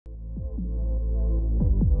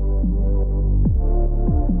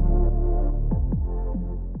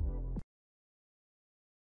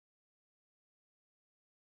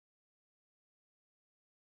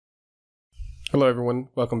Hello everyone,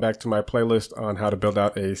 welcome back to my playlist on how to build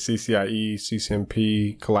out a CCIE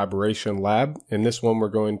CCNP collaboration lab. In this one we're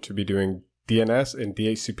going to be doing DNS and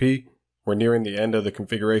DHCP. We're nearing the end of the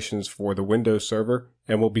configurations for the Windows server,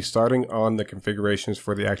 and we'll be starting on the configurations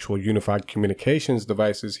for the actual unified communications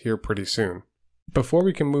devices here pretty soon. Before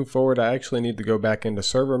we can move forward, I actually need to go back into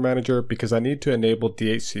Server Manager because I need to enable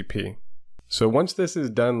DHCP. So once this is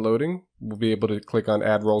done loading, we'll be able to click on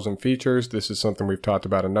Add Roles and Features. This is something we've talked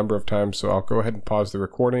about a number of times, so I'll go ahead and pause the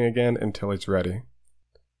recording again until it's ready.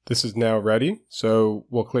 This is now ready, so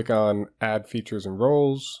we'll click on Add Features and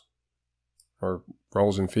Roles, or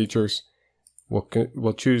Roles and Features.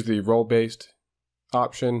 We'll choose the role-based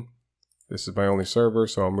option. This is my only server,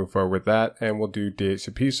 so I'll move forward with that, and we'll do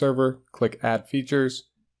DHCP server, click Add Features.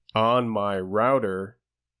 On my router,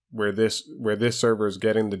 where this server is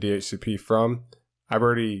getting the DHCP from, I've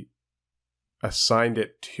already assigned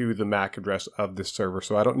it to the MAC address of this server,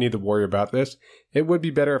 so I don't need to worry about this. It would be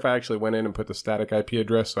better if I actually went in and put the static IP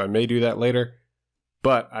address, so I may do that later,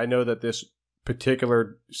 but I know that this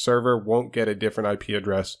particular server won't get a different IP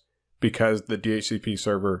address because the DHCP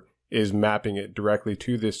server is mapping it directly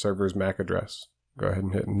to this server's MAC address. Go ahead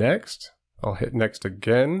and hit next. I'll hit next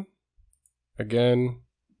again,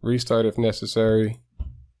 restart if necessary.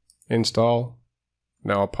 Install.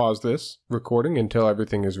 Now I'll pause this recording until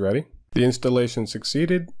everything is ready. The installation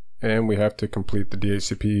succeeded, and we have to complete the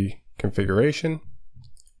DHCP configuration.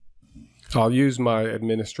 I'll use my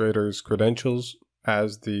administrator's credentials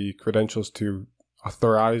as the credentials to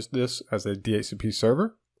authorize this as a DHCP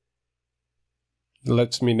server. It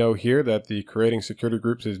lets me know here that the creating security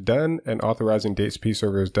groups is done and authorizing DHCP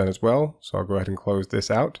server is done as well, so I'll go ahead and close this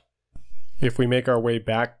out. If we make our way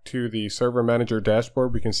back to the Server Manager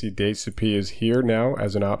dashboard, we can see DHCP is here now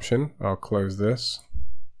as an option. I'll close this.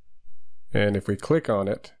 And if we click on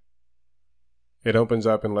it, it opens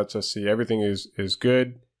up and lets us see everything is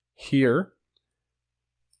good here.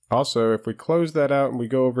 Also, if we close that out and we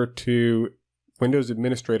go over to Windows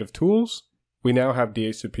Administrative Tools, we now have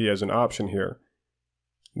DHCP as an option here.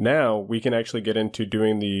 Now we can actually get into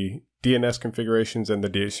doing the DNS configurations and the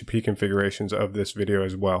DHCP configurations of this video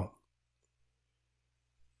as well.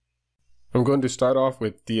 I'm going to start off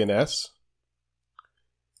with DNS.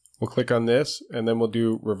 We'll click on this and then we'll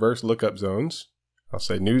do reverse lookup zones. I'll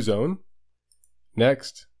say new zone.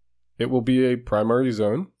 Next, it will be a primary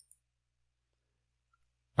zone.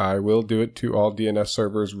 I will do it to all DNS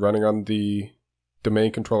servers running on the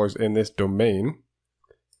domain controllers in this domain.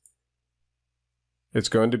 It's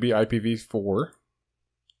going to be IPv4.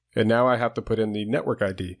 And now I have to put in the network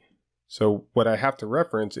ID. So what I have to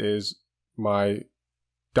reference is my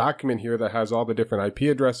document here that has all the different IP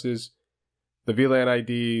addresses, the VLAN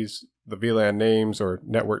IDs, the VLAN names or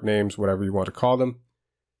network names, whatever you want to call them.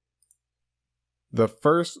 The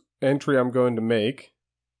first entry I'm going to make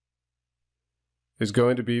is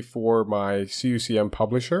going to be for my CUCM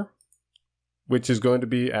publisher, which is going to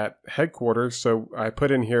be at headquarters. So I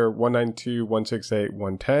put in here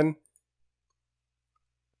 192.168.110.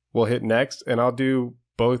 We'll hit next, and I'll do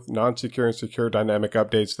both non-secure and secure dynamic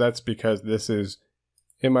updates. That's because this is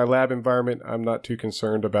in my lab environment. I'm not too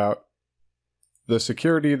concerned about the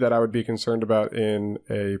security that I would be concerned about in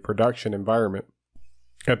a production environment.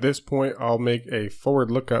 At this point, I'll make a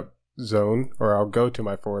forward lookup zone, or I'll go to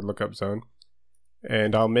my forward lookup zone,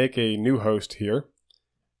 and I'll make a new host here.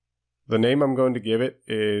 The name I'm going to give it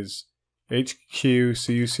is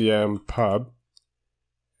HQCUCM pub.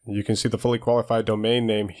 You can see the fully qualified domain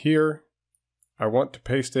name here. I want to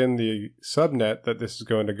paste in the subnet that this is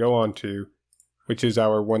going to go on to, which is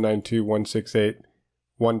our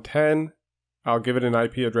 192.168.110. I'll give it an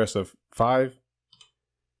IP address of 5.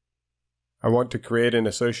 I want to create an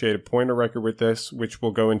associated pointer record with this, which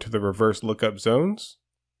will go into the reverse lookup zones.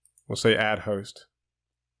 We'll say add host.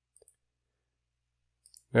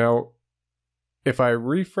 Now, if I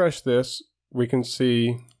refresh this, we can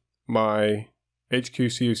see my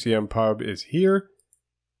HQCUCM pub is here,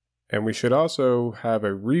 and we should also have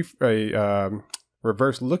a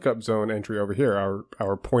reverse lookup zone entry over here,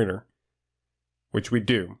 our pointer, which we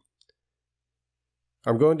do.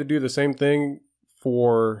 I'm going to do the same thing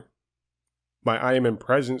for my IM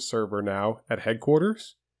present server now at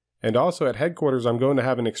headquarters. And also at headquarters, I'm going to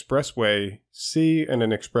have an expressway C and an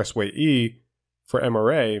expressway E for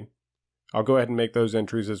MRA. I'll go ahead and make those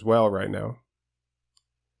entries as well right now.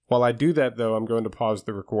 While I do that though, I'm going to pause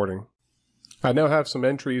the recording. I now have some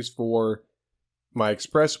entries for my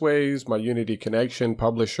expressways, my Unity Connection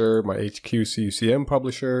publisher, my HQCUCM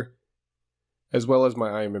publisher, as well as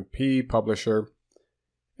my IMP publisher.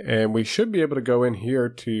 And we should be able to go in here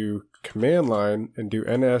to command line and do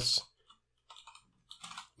ns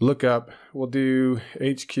lookup, we'll do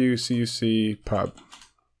HQCUC pub.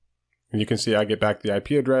 And you can see I get back the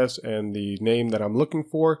IP address and the name that I'm looking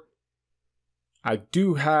for. I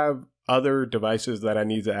do have other devices that I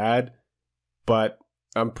need to add, but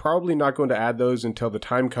I'm probably not going to add those until the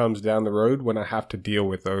time comes down the road when I have to deal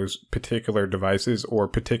with those particular devices or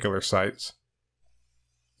particular sites.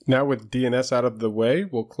 Now with DNS out of the way,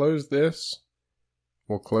 we'll close this.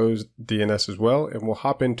 We'll close DNS as well, and we'll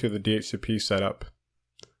hop into the DHCP setup.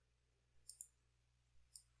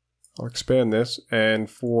 I'll expand this, and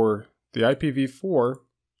for the IPv4,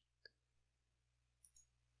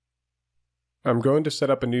 I'm going to set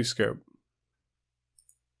up a new scope.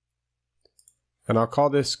 And I'll call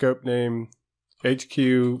this scope name HQ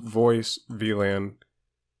Voice VLAN.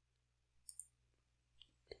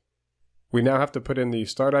 We now have to put in the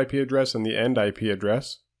start IP address and the end IP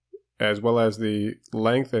address, as well as the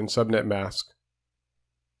length and subnet mask.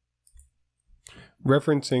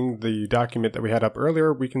 Referencing the document that we had up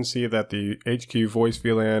earlier, we can see that the HQ Voice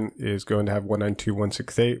VLAN is going to have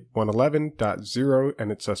 192.168.111.0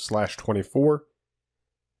 and it's a /24.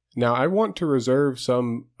 Now I want to reserve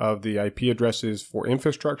some of the IP addresses for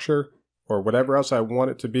infrastructure or whatever else I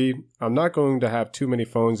want it to be. I'm not going to have too many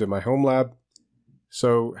phones in my home lab,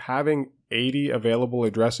 so having 80 available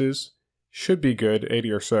addresses should be good,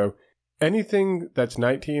 80 or so. Anything that's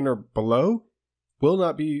 19 or below will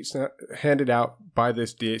not be handed out by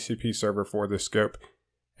this DHCP server for this scope.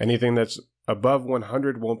 Anything that's above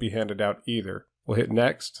 100 won't be handed out either. We'll hit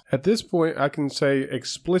next. At this point, I can say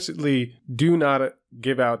explicitly, do not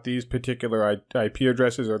give out these particular IP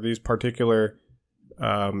addresses or these particular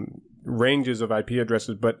ranges of IP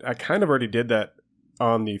addresses, but I kind of already did that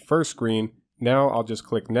on the first screen. Now I'll just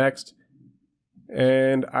click next,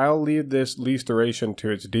 and I'll leave this least duration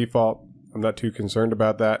to its default. I'm not too concerned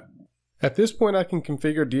about that. At this point, I can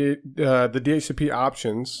configure the DHCP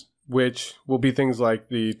options, which will be things like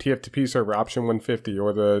the TFTP server option 150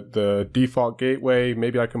 or the default gateway.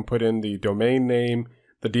 Maybe I can put in the domain name,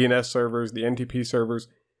 the DNS servers, the NTP servers,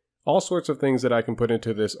 all sorts of things that I can put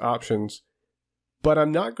into this options. But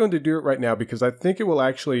I'm not going to do it right now because I think it will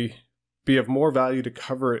actually be of more value to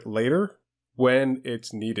cover it later when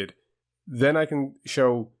it's needed. Then I can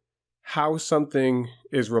show how something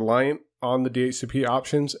is reliant on the DHCP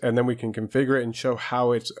options, and then we can configure it and show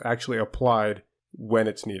how it's actually applied when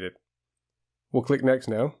it's needed. We'll click next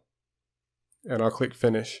now, and I'll click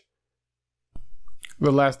finish.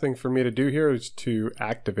 The last thing for me to do here is to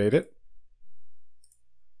activate it.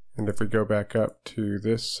 And if we go back up to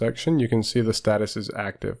this section, you can see the status is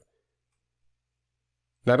active.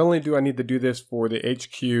 Not only do I need to do this for the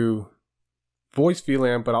HQ Voice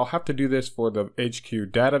VLAN, but I'll have to do this for the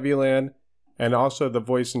HQ Data VLAN and also the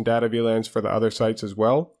voice and data VLANs for the other sites as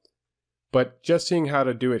well. But just seeing how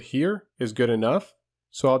to do it here is good enough,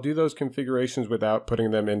 so I'll do those configurations without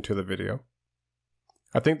putting them into the video.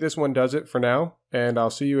 I think this one does it for now, and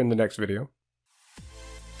I'll see you in the next video.